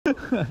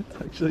It's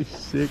actually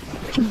sick.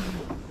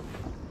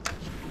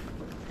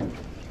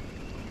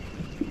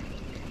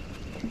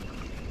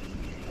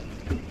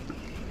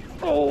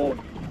 Oh!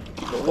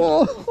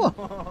 Oh!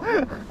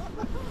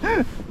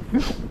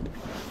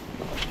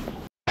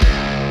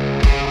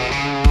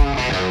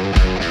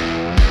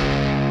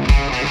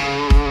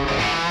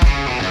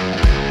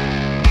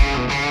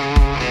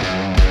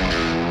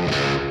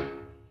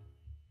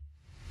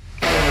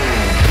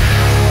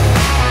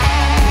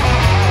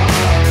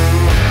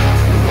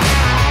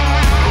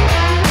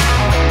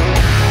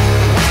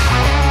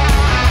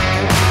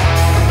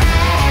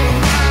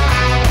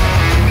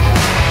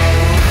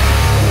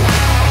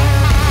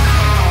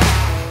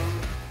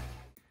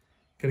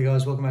 G'day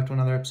guys, welcome back to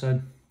another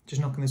episode. Just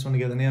knocking this one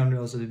together now and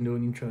realised I didn't do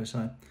an intro,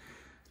 so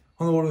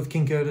on the water with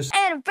King Kurtis.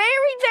 And a very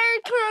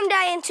calm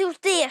day into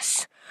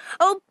this.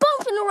 A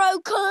bump in the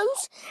road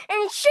comes,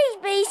 and she's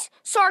being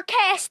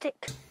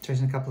sarcastic.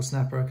 Chasing a couple of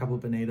snapper, a couple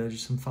of bonito,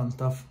 just some fun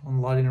stuff on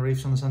the lighting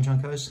reefs on the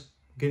Sunshine Coast.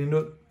 Get into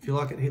it. If you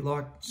like it, hit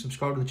like,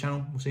 subscribe to the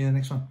channel. We'll see you in the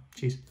next one.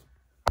 Cheers.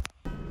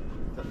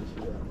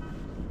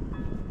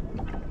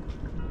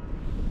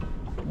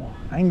 Oh,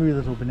 angry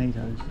little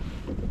bonitos.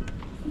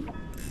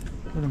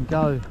 Let them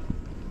go.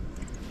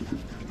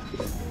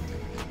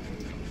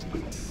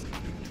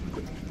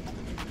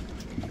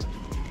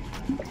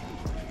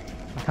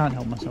 I can't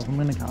help myself, I'm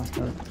going to cast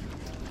it.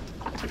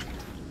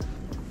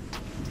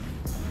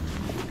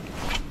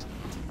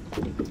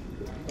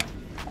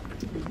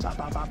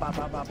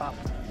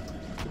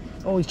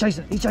 Oh, he's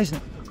chasing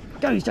it,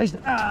 Go, he's chasing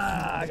it.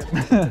 Ah!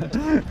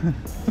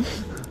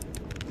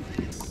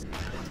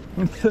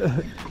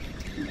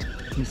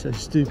 He's so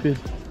stupid.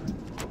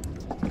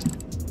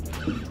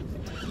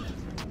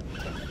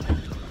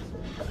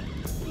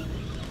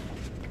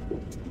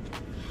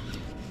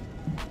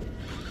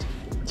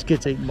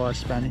 Gets eaten by a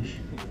Spanish.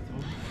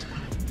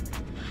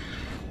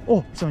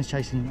 Oh, someone's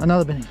chasing him.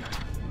 Another bonito.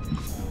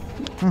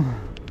 Oh.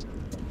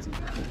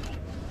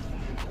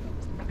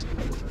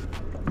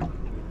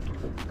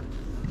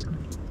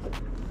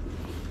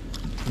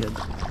 Yeah,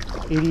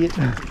 idiot.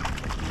 You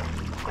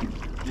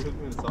hooked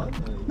him inside?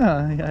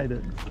 No, he ate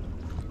it.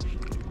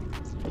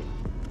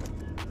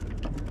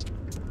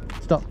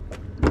 Stop.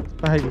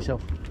 Behave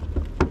yourself.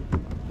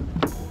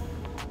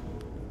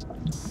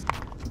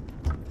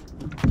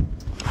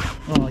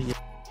 Oh yeah.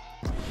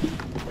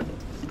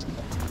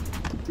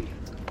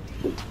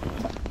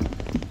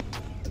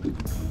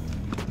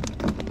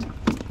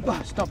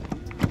 Oh, stop.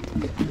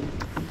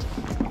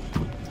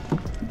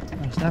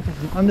 Oh, snapper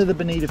from under the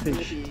bonito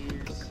fish.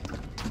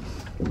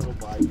 Little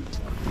bite.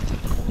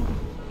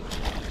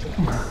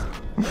 I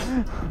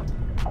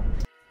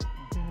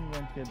think I'm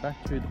going to go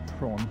back through the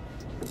prawn.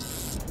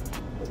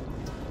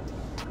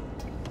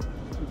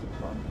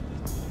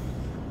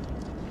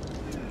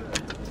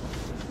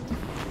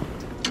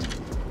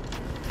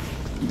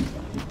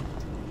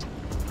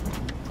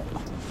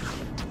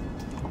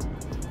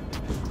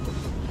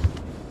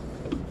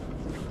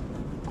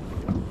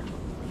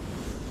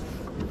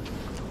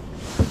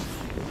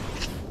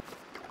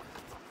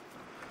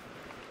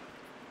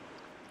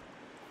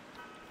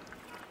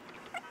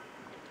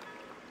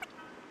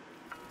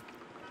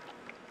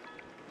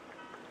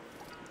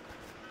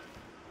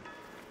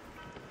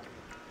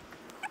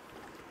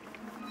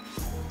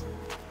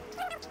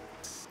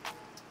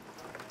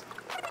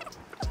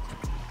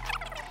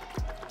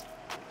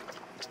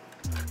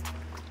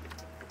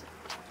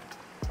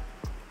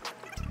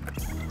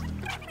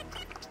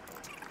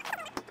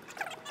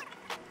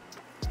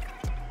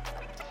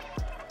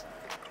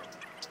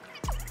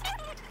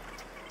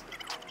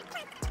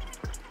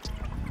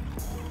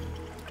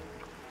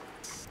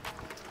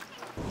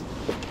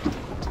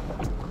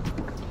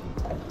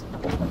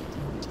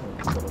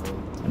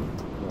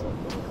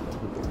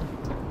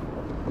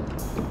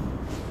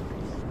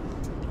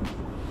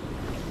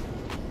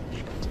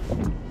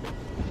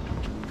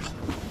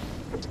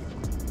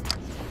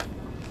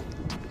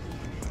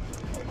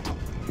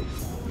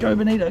 Go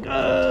bonito,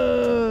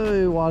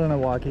 go! Well, I don't know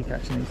why I keep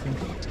catching these things.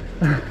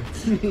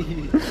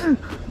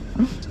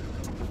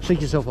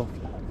 Shake yourself off.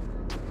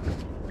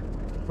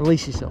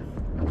 Release yourself.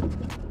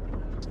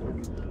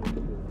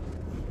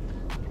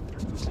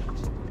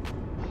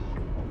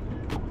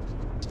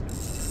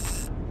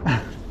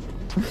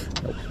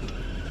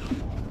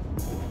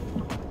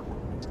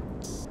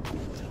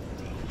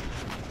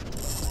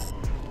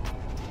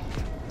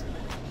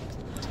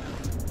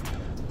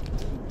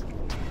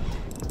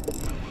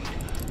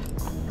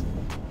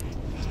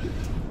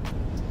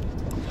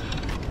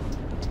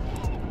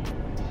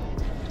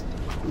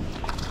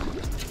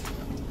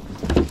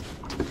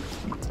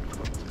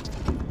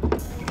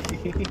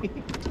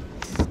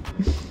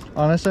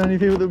 I know so many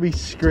people that will be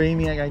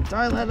screaming and going,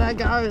 don't let that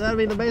go, that'll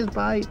be the best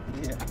bait.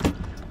 Yeah.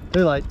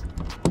 Too late.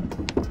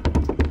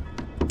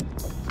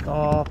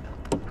 Stop.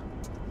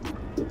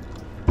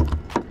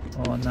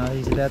 Oh no,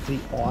 he's about to be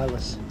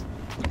eyeless.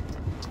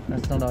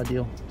 That's not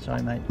ideal.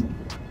 Sorry, mate.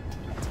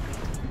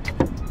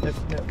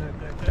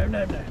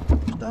 No.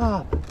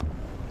 Stop.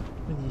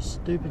 With your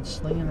stupid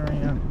slinging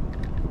around.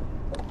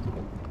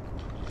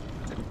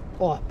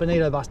 Oh,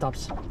 bonito bust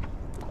ups.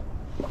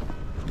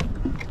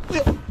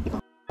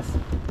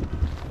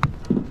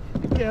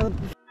 Yeah,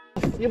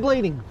 you're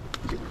bleeding.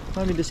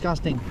 Don't be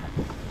disgusting.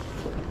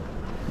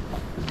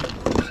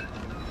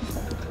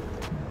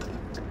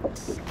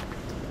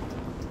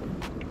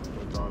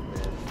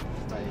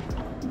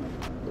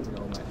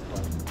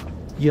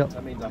 Yep.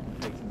 That means I can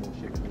take some more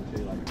shit from you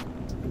too, like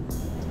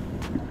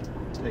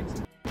take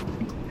some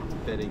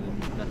bedding and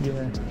nothing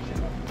and shit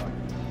like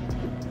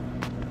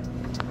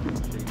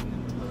sheeting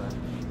and stuff like that.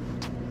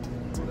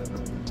 Whatever.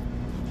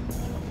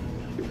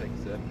 Take a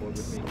surfboard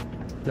with me.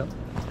 Yep.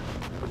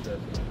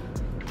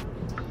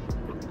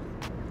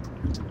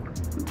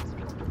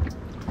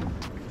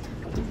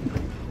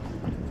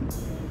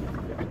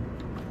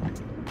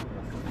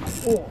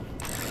 Oh.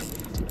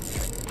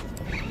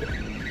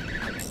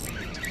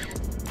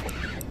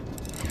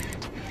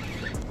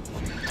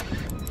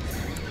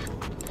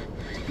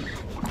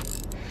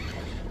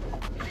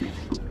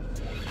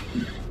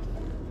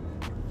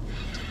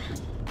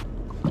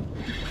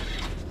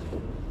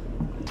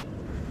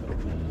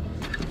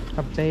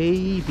 A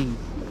baby.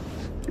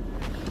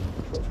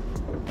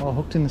 Oh,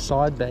 hooked in the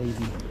side, baby.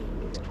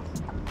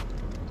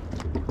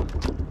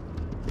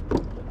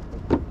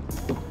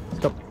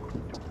 Stop.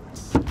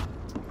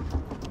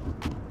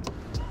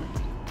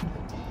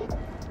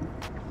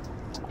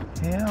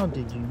 How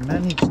did you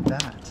manage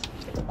that?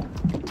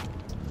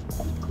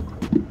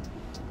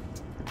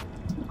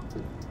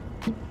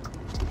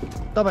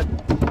 Stop it.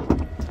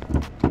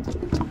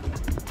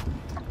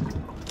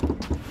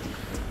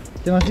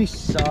 There must be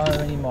so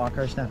many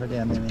micro snapper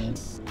down there, man.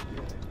 So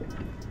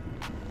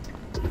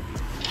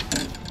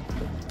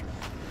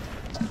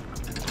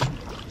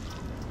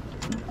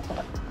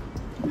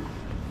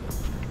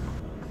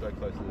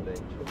close to the beach.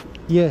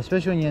 Yeah,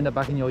 especially when you end up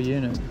back in your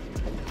unit.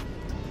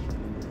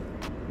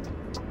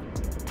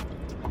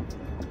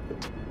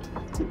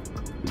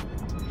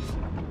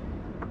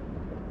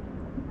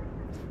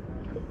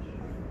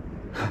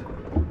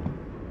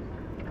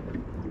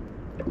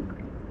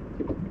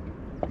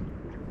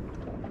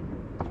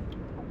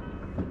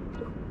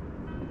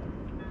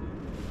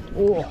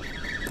 Oh,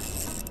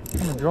 I'm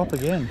gonna drop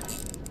again.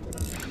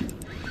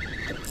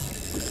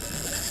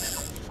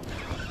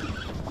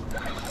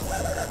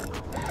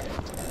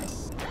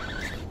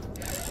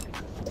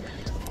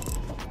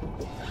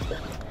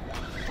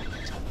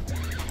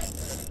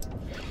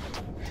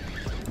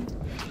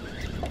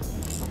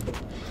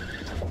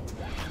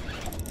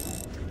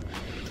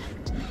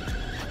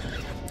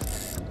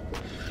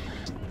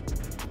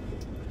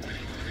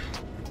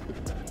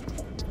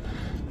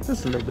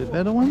 That's a little bit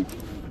better one.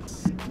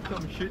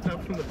 I'm shooting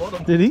up from the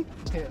bottom. Did he?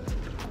 Yeah.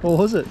 What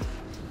was it?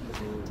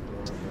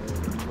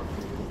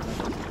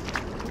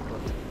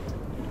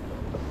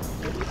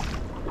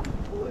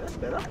 Oh, that's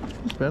better.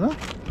 That's better.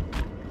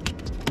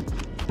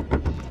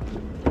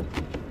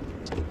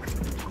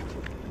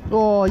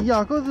 Oh,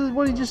 yuck.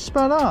 What he just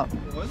spat up.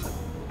 What was it?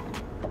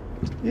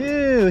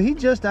 Ew, he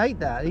just ate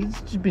that.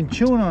 He's just been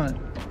chewing on it.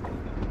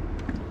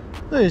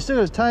 Look, he's still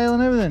got his tail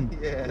and everything.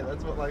 Yeah,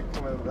 that's what like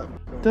come out of that.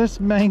 That's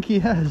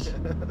manky as.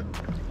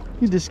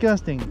 You're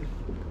disgusting.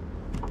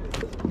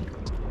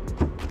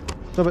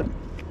 Stop it.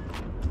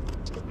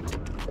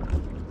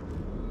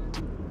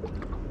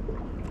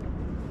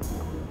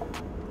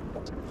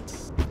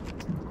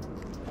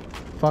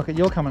 Fuck it,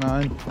 you're coming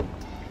home.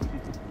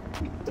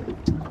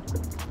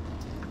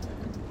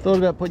 Thought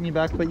about putting you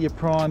back, but you're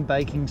prime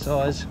baking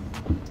size.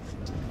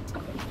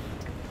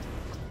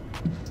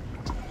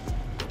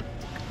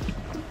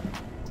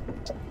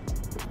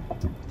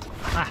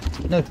 Ah,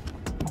 no.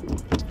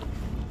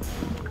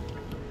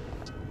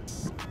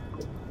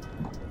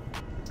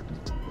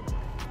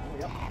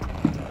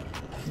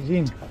 He's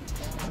in.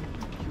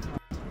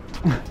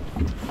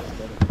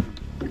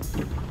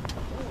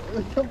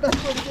 Come back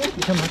again.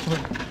 Come back, come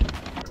back.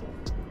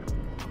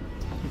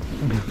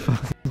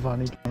 Fucking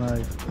funny, can't I?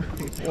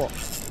 What?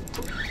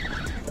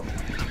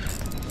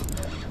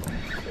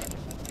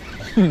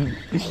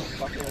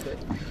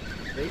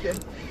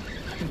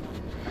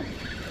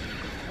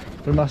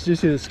 We must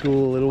just hit the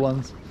school, little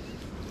ones.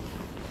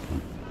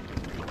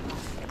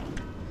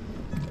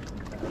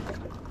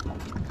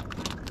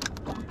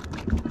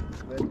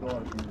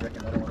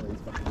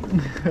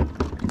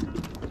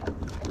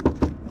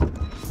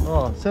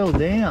 Oh, settle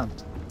down.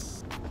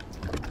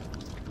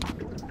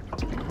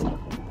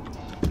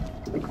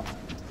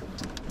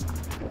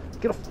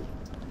 Get off.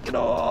 Get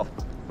off.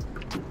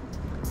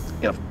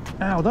 Get off.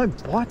 Ow,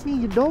 don't bite me,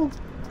 you dog.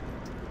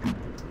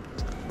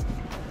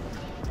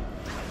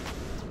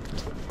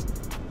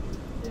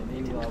 Yeah, me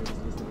and Eli was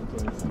listening to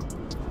his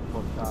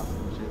podcast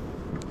and shit.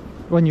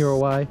 When you were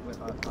away. In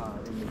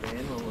the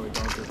van when we were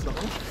going to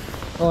Scotland.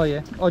 Oh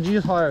yeah. Oh, did you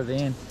just hire a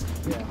van?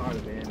 Yeah, I hired a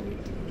van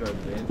and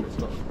drove the van to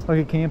Scotland. Like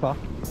a camper?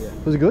 Yeah.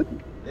 Was it good?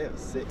 Yeah, it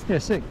was sick. Yeah,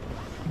 sick.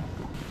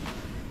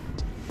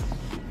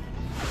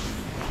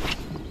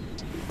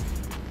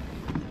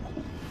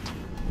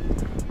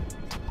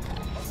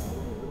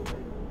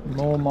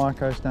 More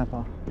micro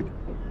snapper.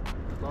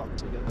 Stop,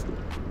 together.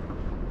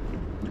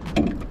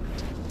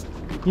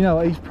 You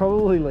know, he's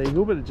probably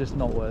legal, but it's just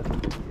not worth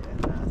it.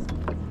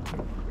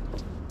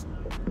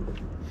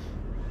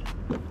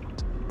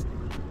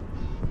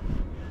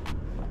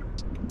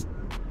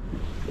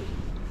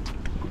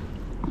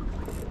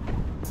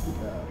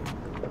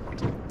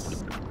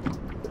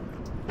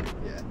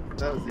 Yeah,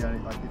 that was the only,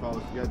 like, if I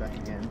was to go back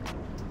again,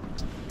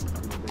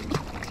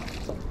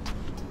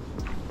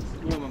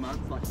 warmer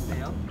months like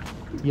now.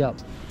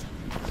 Yep.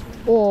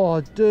 Oh,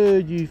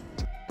 dude, you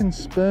fucking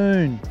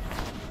spoon.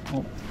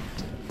 Oh.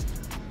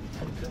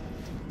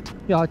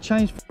 Yeah, I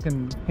changed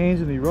fucking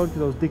hands with my rod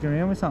because I was dicking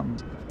around with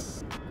something.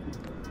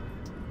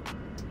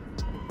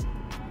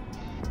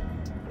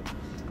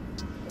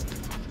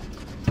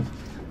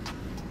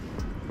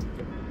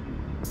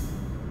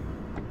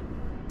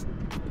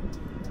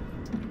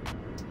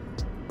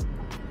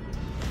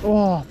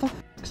 Oh, for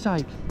fuck's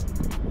sake.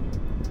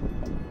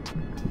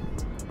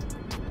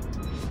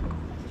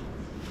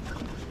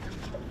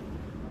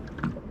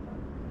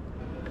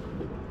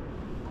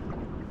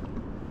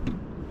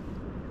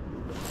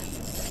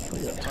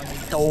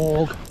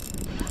 Dog.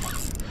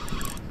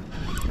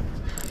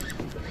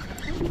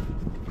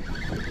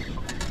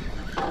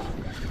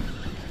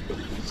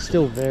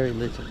 Still very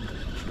little.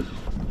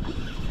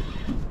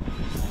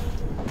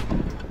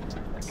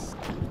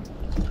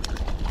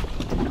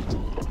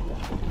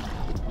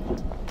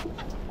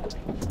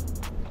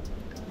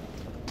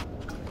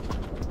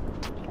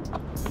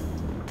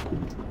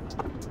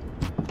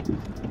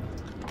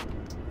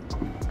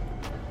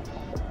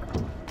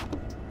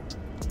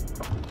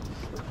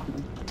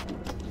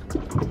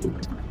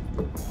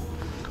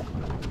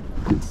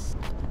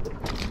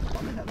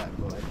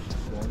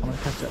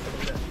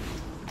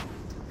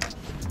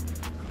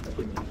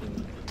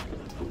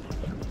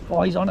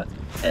 Oh, he's on it.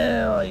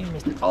 Oh, he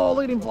missed it. Oh,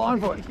 look at him flying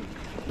for it.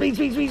 Speed,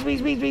 speed, speed, speed,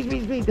 speed, speed,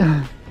 speed, speed.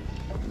 I'm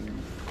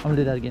gonna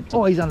do that again.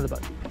 Oh, he's under the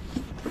boat.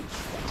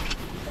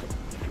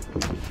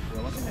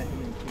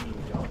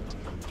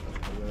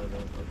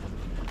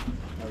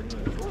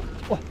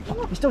 Oh,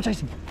 he's still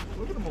chasing.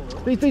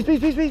 Speed, speed, speed,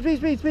 speed, speed, speed,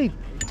 speed, speed.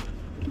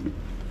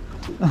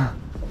 I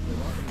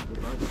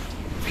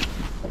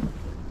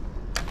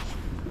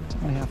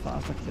wonder how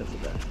fast I can get to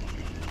that.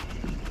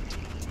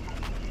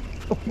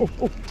 Oh, oh,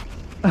 oh.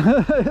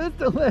 It's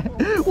still there.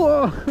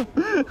 Whoa!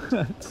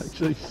 That's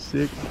actually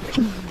sick.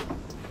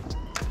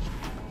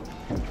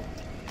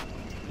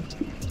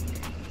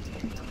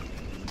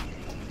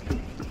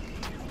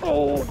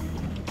 Oh!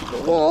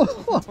 Oh!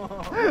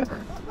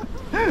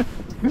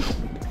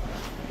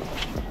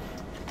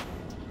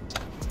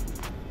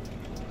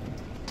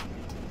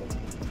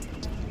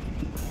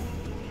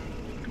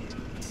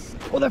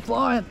 Oh, they're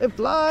flying! They're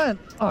flying!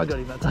 Oh, I got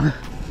him that time.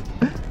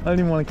 I didn't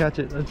even want to catch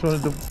it. I just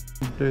wanted to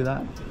do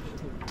that.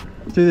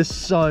 Dude, there's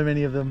so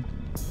many of them.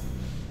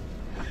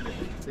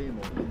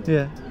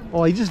 Yeah.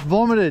 Oh, he just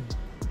vomited.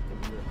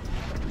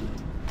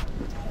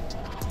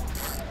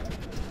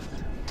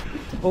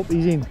 Oh,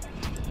 he's in.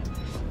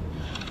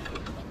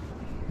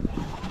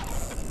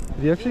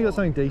 Have you actually got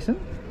something decent?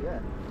 Yeah.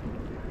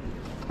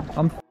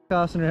 I'm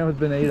casting around with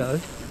bonito.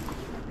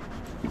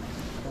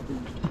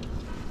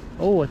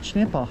 Oh, a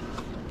snapper.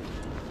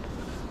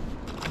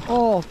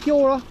 Oh, kia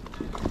ora.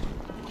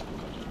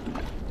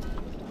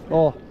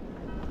 Oh,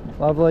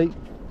 lovely.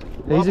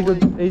 He's a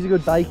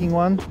good baking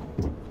one.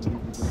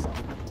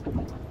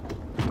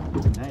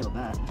 Nailed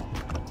that.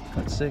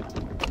 That's sick.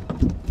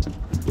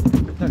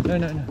 No, no,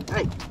 no, no.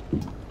 Hey!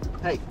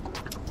 Hey!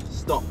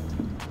 Stop.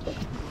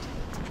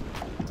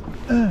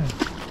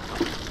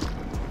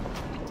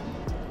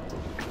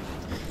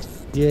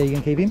 Yeah, you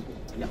gonna keep him?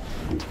 Yeah.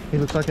 He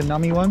looks like a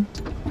nummy one.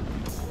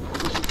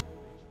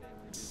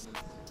 Sort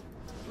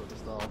of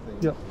style thing.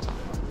 Yep.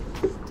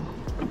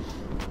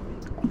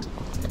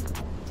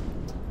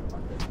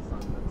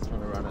 That's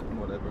trying to run it and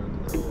whatever,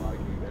 and they're all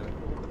arguing about it.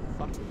 What the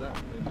fuck was that?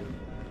 Maybe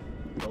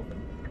a dolphin.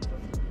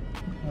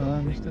 Oh,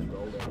 I missed it.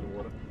 Rolled out of the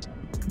water.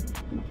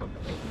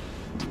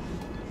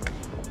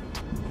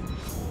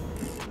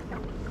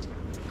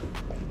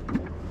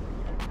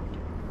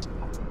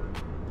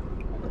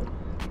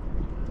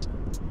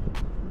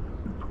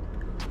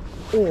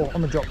 Oh,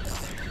 on the drop.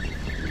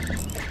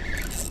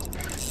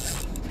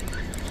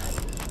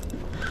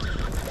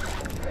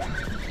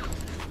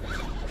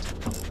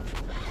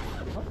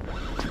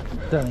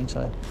 Don't think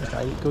so.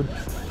 Okay, good.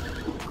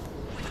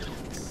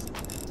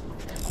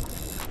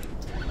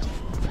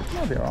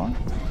 That'll be alright.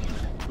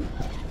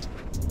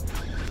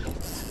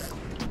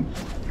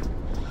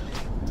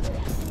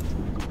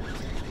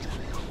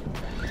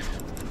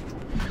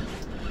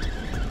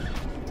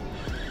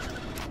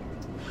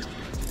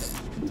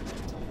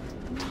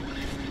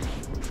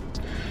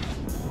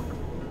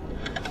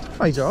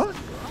 Oh, he's alright.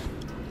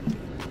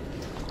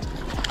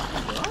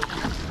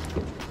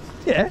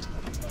 Yeah.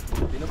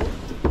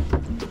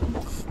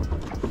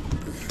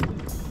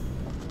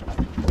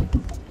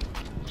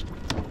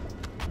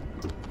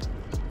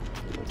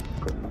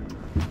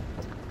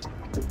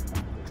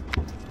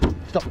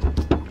 Stop.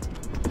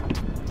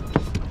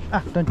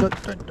 Ah, don't. Have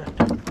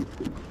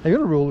you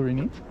got a ruler in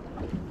here?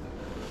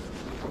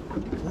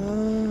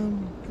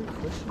 Good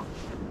question.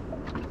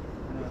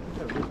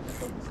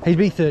 He'd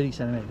be 30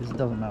 centimetres, it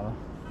doesn't matter.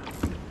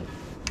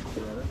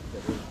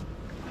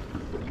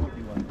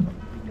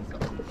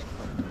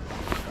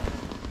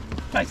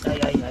 Hey,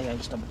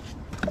 stop it.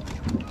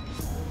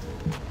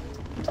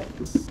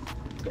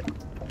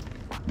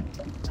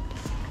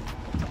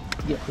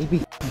 Yeah, he'd be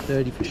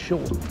 30 for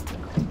sure.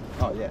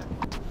 Oh yeah.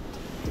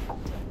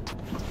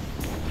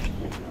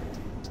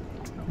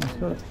 That's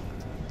got it.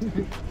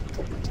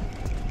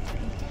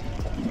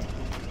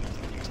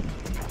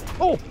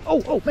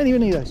 Oh, many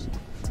of those.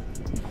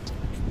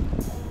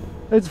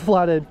 It's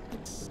flooded.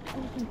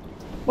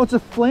 What's a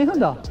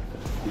flounder?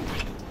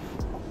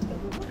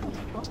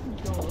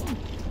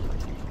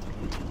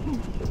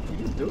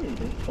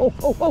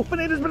 Oh,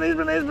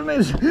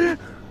 bananas.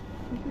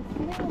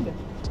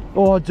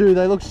 Oh, dude,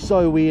 they look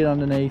so weird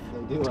underneath.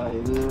 They do,